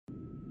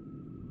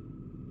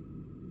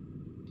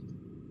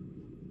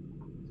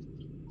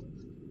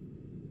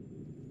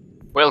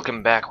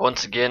Welcome back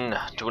once again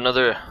to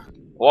another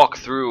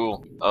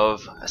walkthrough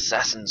of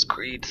Assassin's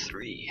Creed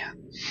 3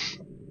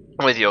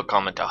 with your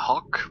commenter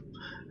Hawk.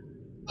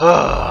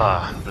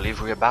 I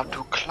believe we're about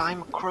to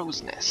climb a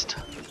crow's nest.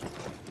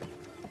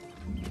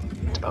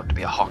 It's about to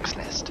be a hawk's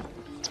nest.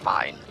 It's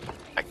mine.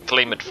 I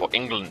claim it for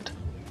England.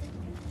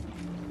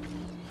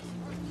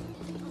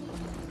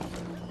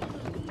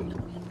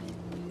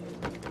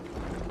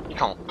 You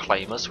can't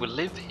claim us, we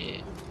live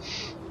here.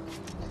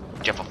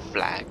 Do you have a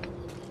flag?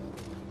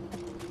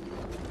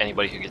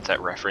 Anybody who gets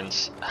that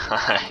reference,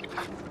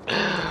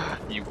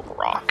 you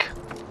rock.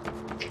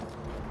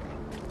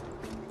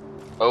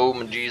 Oh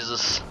my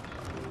Jesus.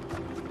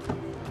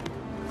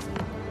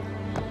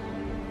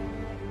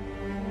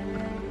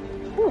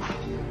 Whew.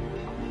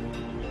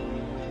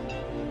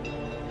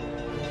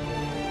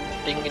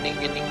 Ding ding ding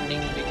ding ding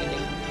ding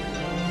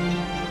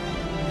ding.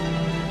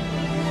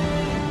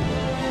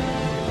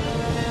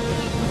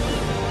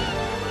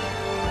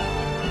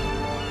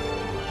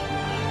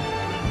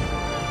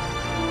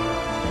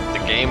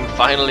 Game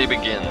finally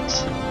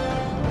begins.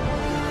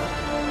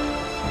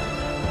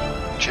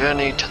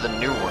 Journey to the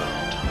New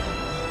World.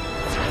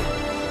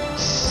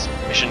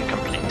 Mission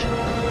complete.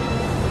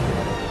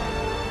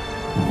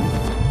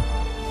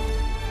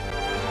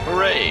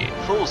 Hooray!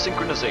 Full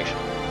synchronization.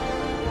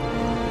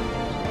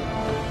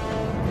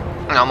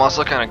 I'm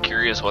also kind of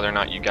curious whether or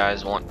not you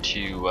guys want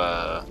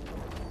to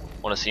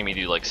see me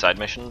do like side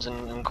missions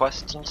and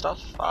quests and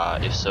stuff.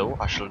 If so,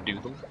 I shall do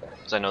them,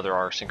 because I know there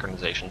are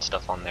synchronization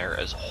stuff on there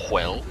as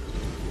well.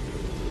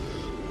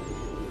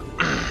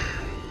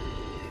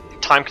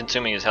 Time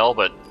consuming as hell,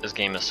 but this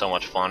game is so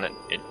much fun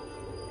it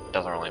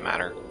doesn't really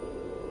matter.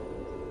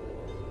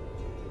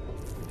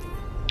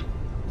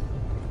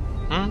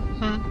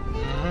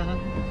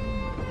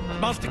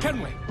 Master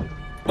Kenway!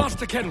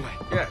 Master Kenway!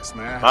 Yes,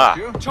 may I help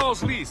you?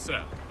 Charles Lee,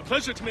 sir. A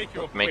pleasure to make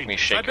your acquaintance. Make me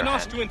shake I've been your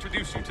asked hand. to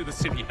introduce you to the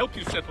city, help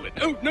you settle it.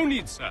 Oh, no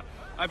need, sir.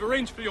 I've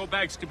arranged for your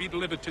bags to be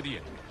delivered to the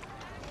inn.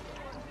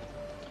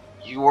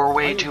 You were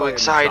way too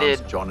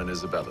excited. John and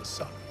Isabella's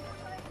son.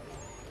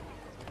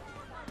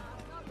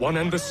 One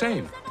and the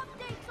same.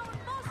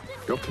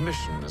 Your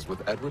commission is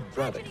with Edward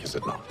Braddock, is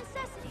it not?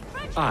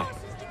 Aye.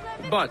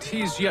 But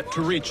he's yet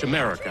to reach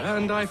America,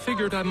 and I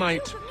figured I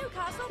might...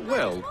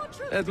 Well,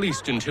 at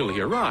least until he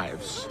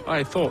arrives,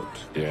 I thought.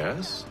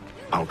 Yes?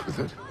 Out with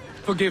it.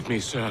 Forgive me,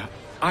 sir.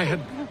 I had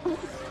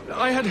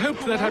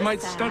hoped that I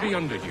might study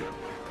under you.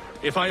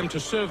 If I am to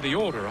serve the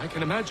Order, I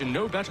can imagine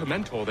no better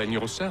mentor than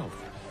yourself.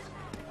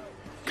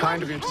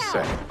 Kind of you to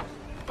say,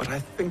 but I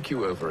think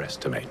you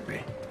overestimate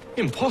me.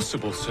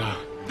 Impossible, sir.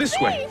 This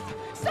way.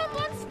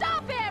 Someone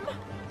stop him!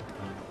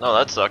 No,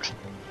 that sucks.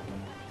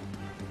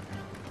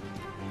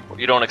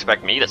 You don't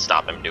expect me to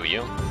stop him, do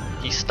you?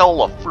 He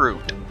stole a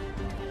fruit.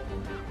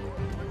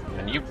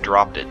 And you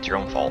dropped it. It's your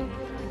own fault.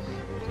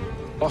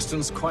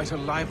 Boston's quite a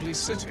lively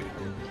city.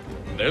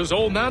 There's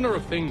all manner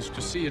of things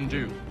to see and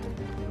do.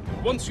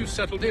 Once you've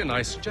settled in,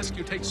 I suggest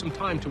you take some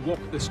time to walk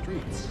the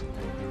streets.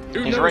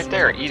 He's right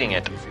there, eating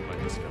it.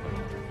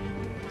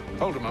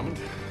 Hold a moment.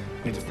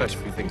 Need to fetch a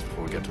few things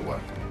before we get to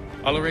work.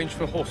 I'll arrange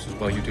for horses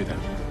while you do that.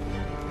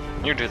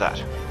 You do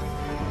that.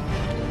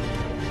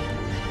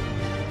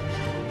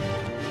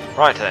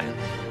 Right then.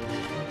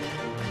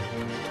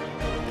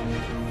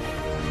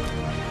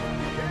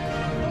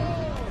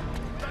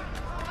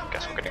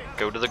 Guess we're gonna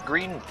go to the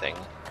green thing.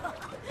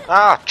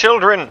 Ah,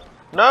 children!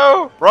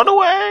 No! Run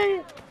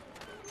away!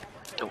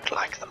 Don't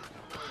like them.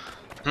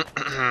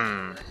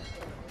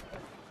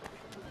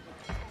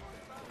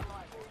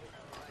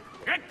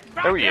 Get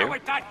back Who are here you?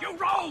 with that, you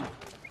rogue!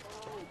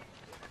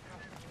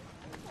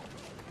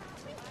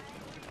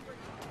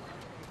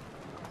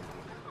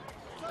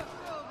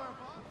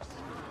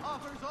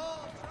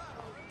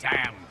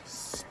 Damn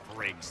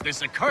sprigs.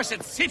 This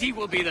accursed city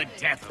will be the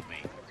death of me.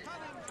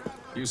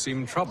 You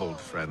seem troubled,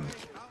 friend.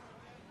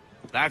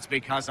 That's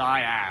because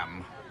I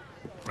am.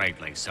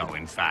 Greatly so,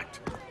 in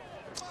fact.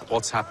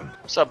 What's happened?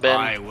 What's up, Ben?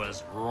 I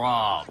was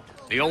robbed.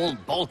 The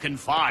old Balkan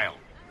file.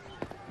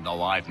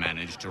 Though I've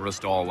managed to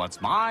restore what's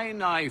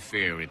mine, I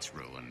fear it's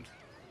ruined.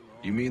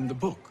 You mean the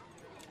book?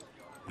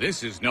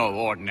 This is no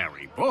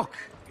ordinary book.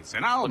 It's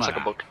an almanac. Looks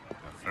like a book.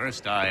 The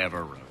first I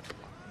ever wrote.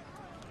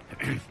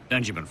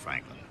 Benjamin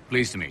Franklin.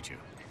 Pleased to meet you.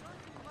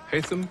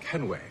 Hatham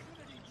Kenway.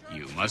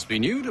 You must be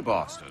new to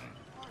Boston.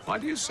 Why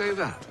do you say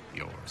that?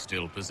 You're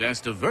still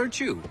possessed of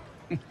virtue.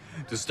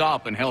 To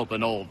stop and help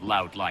an old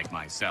lout like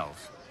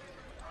myself.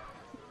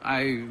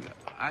 I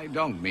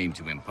don't mean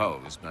to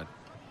impose, but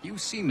you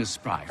seem a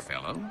spry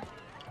fellow.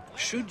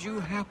 Should you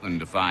happen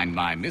to find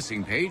my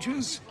missing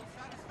pages,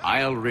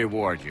 I'll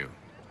reward you.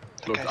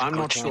 Look, I'm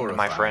not coaching sure into if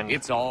my I- friend.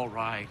 It's all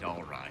right.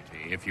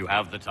 If you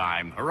have the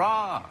time,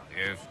 hurrah.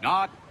 If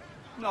not,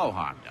 no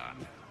harm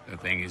done. The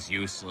thing is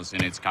useless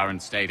in its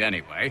current state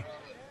anyway.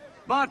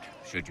 But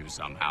should you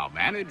somehow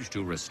manage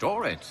to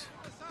restore it,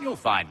 you'll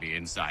find me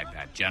inside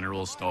that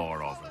general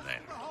store over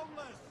there.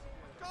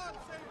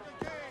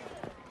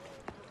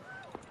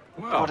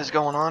 Well, What is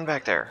going on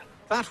back there?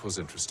 that was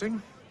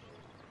interesting.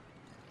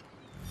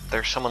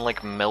 There's someone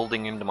like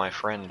melding into my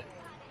friend.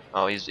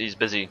 Oh, he's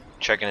busy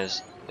checking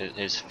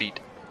his feet.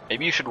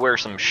 Maybe you should wear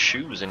some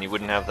shoes and you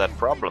wouldn't have that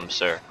problem,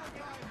 sir.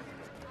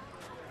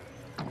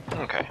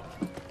 Okay.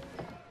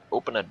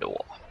 Open a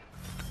door.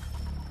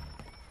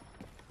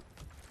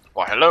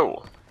 Why,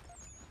 hello.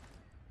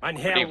 Mein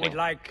Good Herr evening. would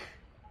like...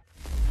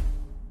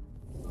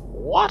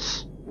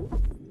 What?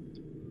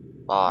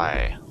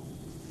 Buy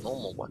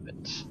normal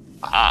weapons.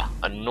 Aha,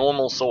 a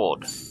normal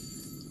sword.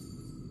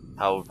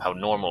 How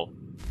normal.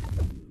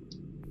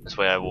 This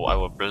way I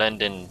will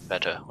blend in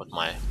better with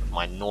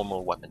my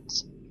normal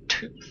weapons.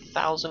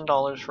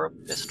 $2,000 for a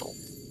pistol.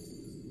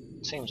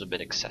 Seems a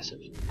bit excessive.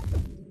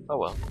 Oh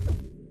well.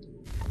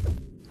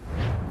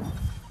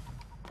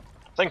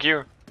 Thank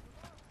you.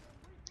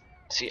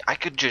 See, I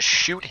could just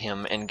shoot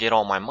him and get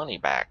all my money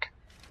back.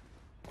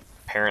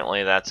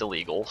 Apparently that's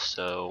illegal,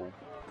 so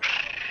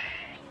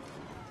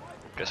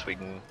guess we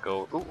can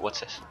go. Ooh, what's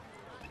this?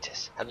 What's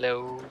this?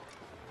 Hello?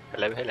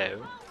 Hello,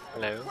 hello,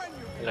 hello,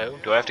 hello.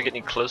 Do I have to get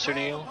any closer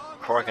to you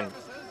before I can?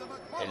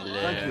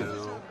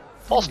 Hello.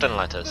 Boston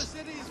letters.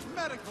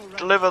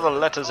 Deliver the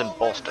letters in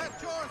Boston.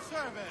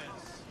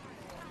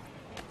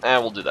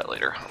 We'll do that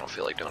later. I don't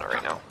feel like doing it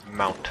right now.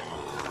 Mount.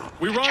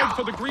 We ride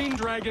for the Green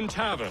Dragon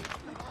Tavern.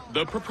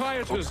 The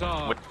proprietors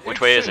are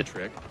which way is it?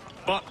 eccentric,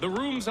 but the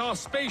rooms are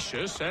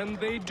spacious and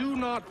they do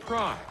not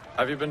pry.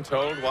 Have you been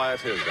told why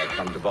it is I've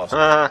come to Boston?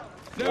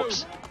 No,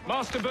 Whoops.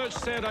 Master Birch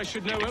said I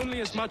should know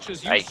only as much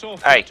as you Hey, saw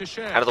hey, fit to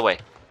share. out of the way.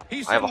 He I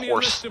have sent a me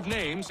horse. a list of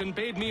names and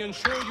bade me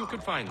ensure you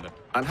could find them.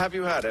 And have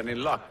you had any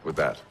luck with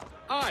that?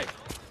 Aye.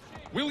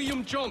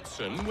 William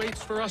Johnson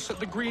waits for us at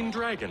the Green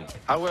Dragon.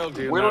 How well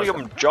do you know William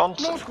him?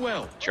 Johnson. Not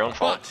well. It's your own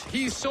fault. But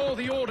he saw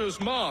the order's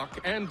mark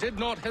and did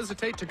not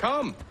hesitate to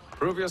come.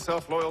 Prove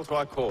yourself loyal to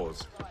our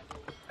cause.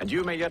 And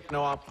you may yet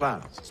know our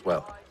plans as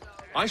well.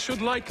 I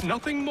should like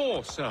nothing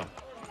more, sir.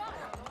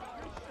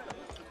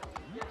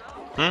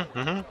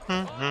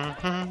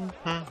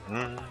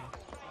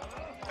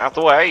 Out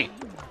the way.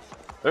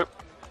 Oop.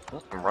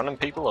 I'm running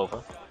people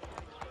over.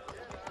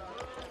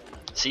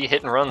 See,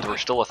 hit and runs were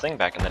still a thing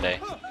back in the day.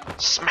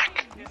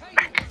 Smack!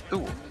 Smack!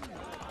 Ooh.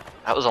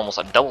 That was almost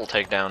a double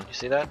takedown. You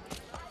see that?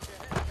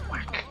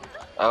 Whack.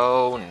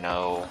 Oh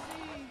no.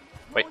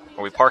 Wait,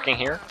 are we parking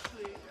here?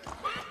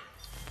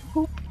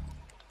 Boop.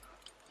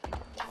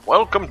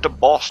 Welcome to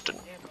Boston.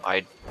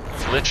 I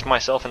glitched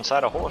myself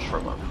inside a horse for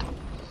a moment.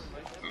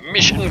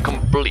 Mission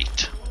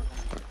complete.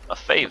 A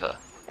favor.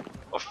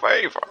 A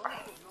favor?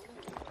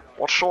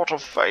 What sort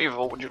of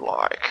favor would you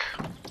like?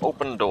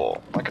 Open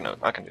door. I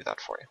can do that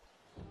for you.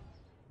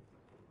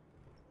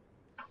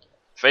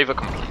 Favor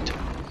complete.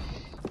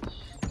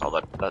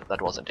 Oh,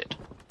 that wasn't it.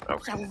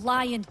 Okay. You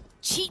lying,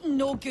 cheating,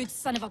 no good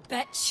son of a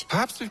bitch.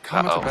 Perhaps we've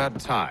come at a bad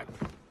time.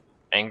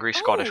 Angry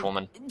Scottish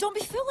woman. Don't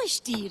be foolish,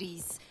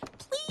 dearies.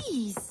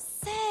 Please,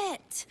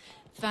 sit.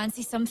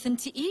 Fancy something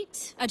to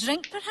eat? A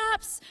drink,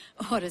 perhaps?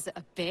 Or is it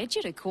a bed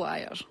you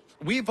require?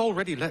 We've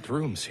already let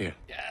rooms here.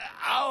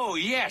 Oh,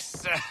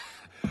 yes.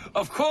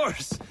 Of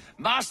course.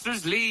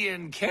 Masters Lee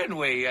and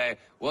Kenway,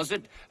 was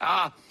it?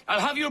 I'll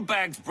have your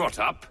bags brought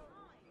up.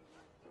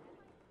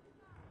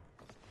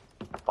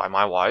 By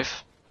my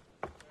wife.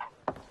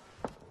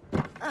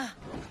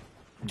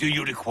 Do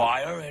you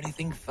require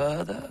anything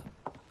further?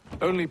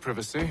 Only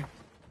privacy.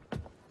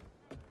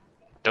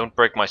 Don't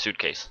break my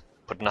suitcase.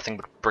 Put nothing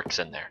but bricks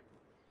in there.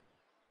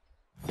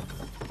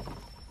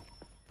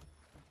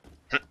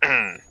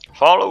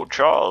 Follow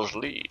Charles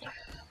Lee.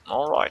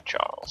 Alright,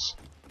 Charles.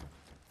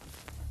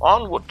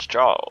 Onwards,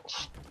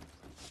 Charles.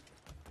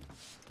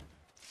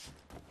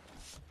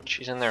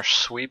 She's in there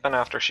sweeping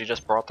after she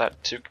just brought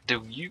that to.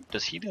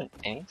 Does he do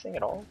anything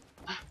at all?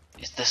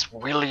 Is this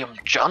William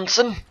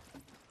Johnson?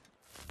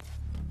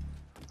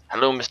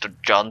 Hello, Mr.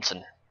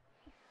 Johnson.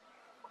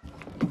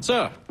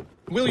 Sir,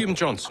 William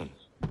Johnson.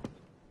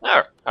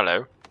 Oh,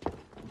 hello.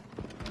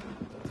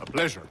 A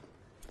pleasure.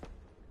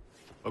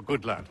 A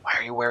good lad. Why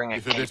are you wearing a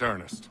If a bit cape?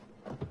 earnest.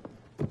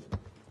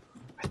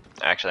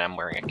 Actually, I'm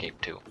wearing a cape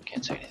too.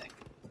 Can't say anything.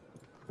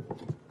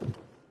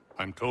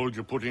 I'm told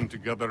you're putting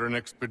together an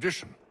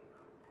expedition.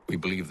 We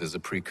believe there's a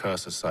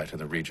precursor site in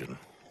the region.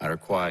 I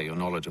require your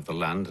knowledge of the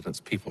land and its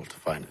people to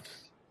find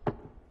it.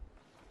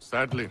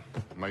 Sadly,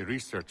 my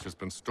research has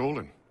been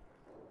stolen.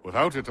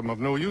 Without it, I'm of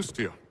no use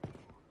to you.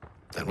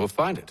 Then we'll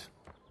find it.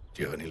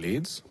 Do you have any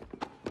leads?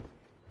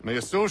 My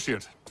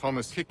associate,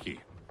 Thomas Hickey,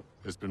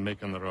 has been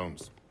making the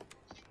rounds.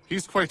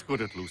 He's quite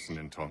good at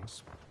loosening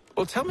tongues.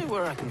 Well, tell me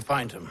where I can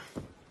find him.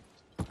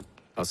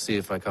 I'll see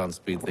if I can't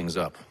speed things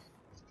up.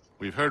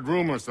 We've heard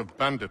rumors of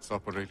bandits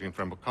operating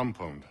from a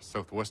compound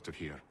southwest of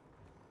here.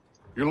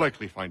 You'll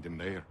likely find him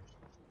there.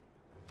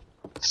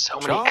 So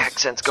many Charles?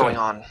 accents going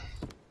on.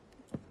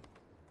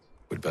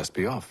 We'd best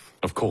be off.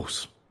 Of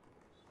course.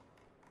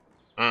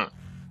 Come,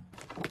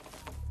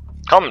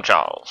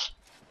 Charles.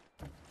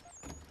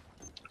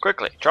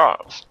 Quickly,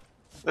 Charles.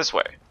 This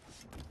way.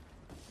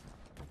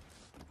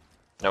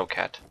 No,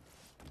 cat.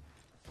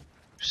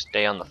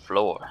 Stay on the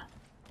floor.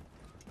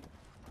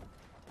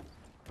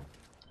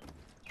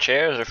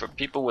 Chairs are for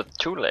people with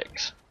 2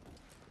 legs.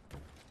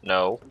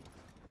 No.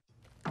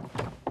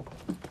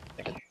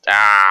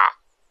 Ah!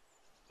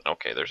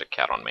 Okay, there's a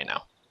cat on me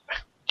now.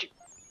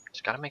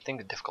 Just gotta make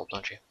things difficult,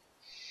 don't you?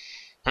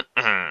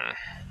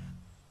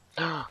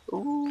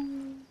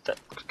 Ooh, that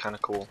looks kind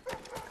of cool.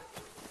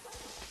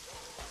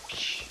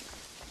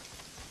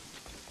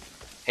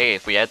 Hey,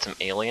 if we had some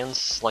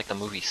aliens, like the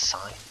movie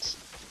Signs.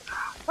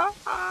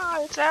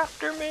 It's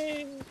after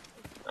me!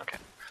 Okay.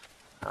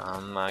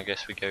 I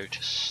guess we go to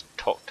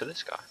talk to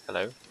this guy.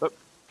 Hello. Oh.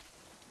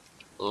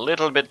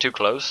 Little bit too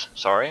close,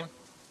 sorry.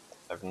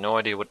 I have no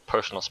idea what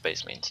personal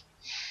space means.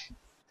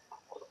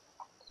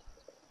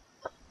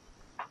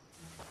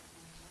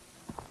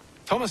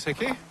 Thomas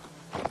Hickey?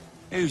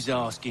 Who's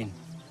asking?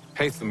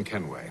 Haytham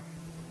Kenway.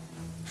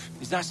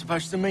 Is that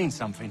supposed to mean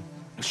something?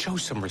 Show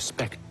some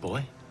respect,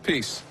 boy.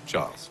 Peace,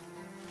 Charles.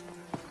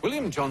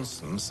 William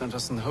Johnson sent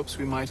us in the hopes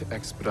we might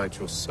expedite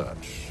your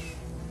search.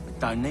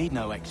 Don't need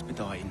no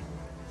expediting.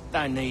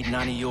 Don't need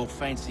none of your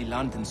fancy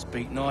London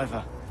speak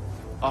neither.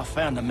 I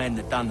found the men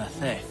that done the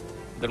theft.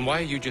 Then why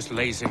are you just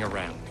lazing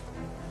around?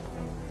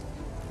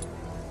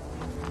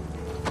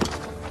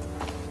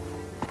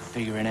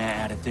 Figuring out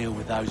how to deal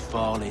with those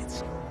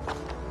varlets.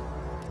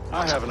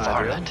 I have an idea.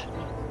 Varlet?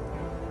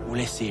 Well,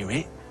 let's hear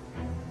it.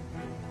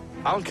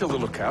 I'll kill the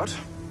lookout,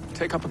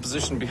 take up a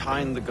position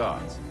behind the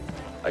guards.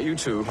 You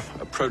two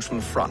approach from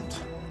the front.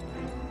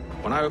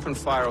 When I open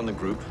fire on the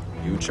group,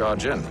 you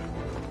charge in.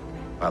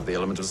 We'll have the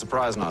element of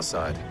surprise on our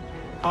side.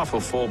 Half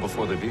will fall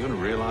before they've even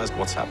realized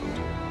what's happened.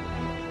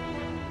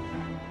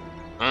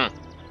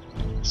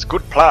 It's a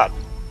good plot.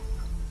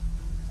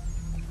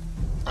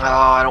 Oh,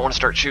 I don't want to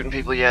start shooting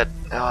people yet.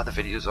 Oh, the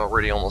video's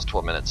already almost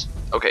 12 minutes.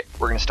 Okay,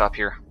 we're gonna stop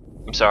here.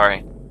 I'm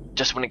sorry.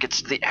 Just when it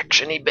gets to the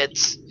action-y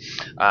bits.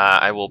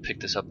 I will pick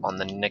this up on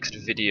the next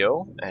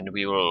video, and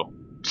we will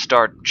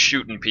start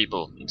shooting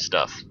people and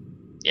stuff.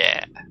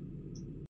 Yeah.